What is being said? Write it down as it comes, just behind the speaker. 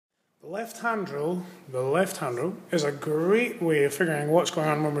The left-hand rule is a great way of figuring what's going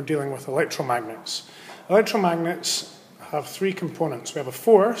on when we're dealing with electromagnets. Electromagnets have three components. We have a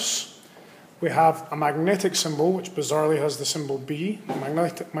force, we have a magnetic symbol, which bizarrely has the symbol B,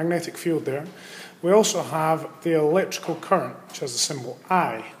 the magnetic field there. We also have the electrical current, which has the symbol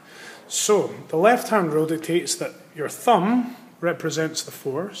I. So the left-hand rule dictates that your thumb represents the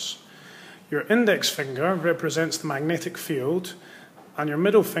force, your index finger represents the magnetic field, and your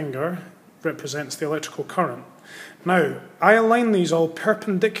middle finger represents the electrical current. Now, I align these all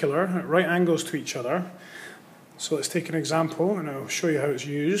perpendicular at right angles to each other. So let's take an example and I'll show you how it's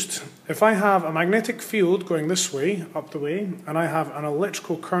used. If I have a magnetic field going this way, up the way, and I have an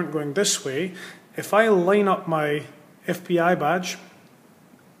electrical current going this way, if I line up my FBI badge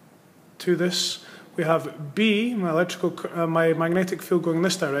to this, we have B, my magnetic field going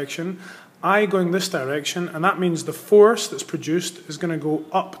this direction, I going this direction, and that means the force that's produced is going to go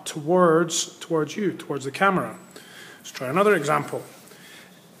up towards you, towards the camera. Let's try another example.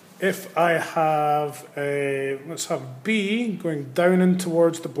 If I have let's have B going down in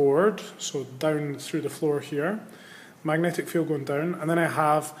towards the board, so down through the floor here, magnetic field going down, and then I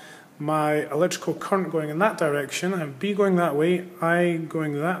have my electrical current going in that direction, I have B going that way, I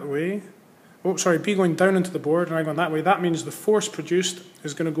going that way. Oh, sorry, B going down into the board and I going that way. That means the force produced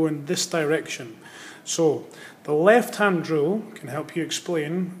is going to go in this direction. So the left-hand rule can help you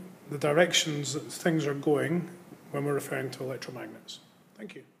explain the directions that things are going when we're referring to electromagnets.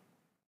 Thank you.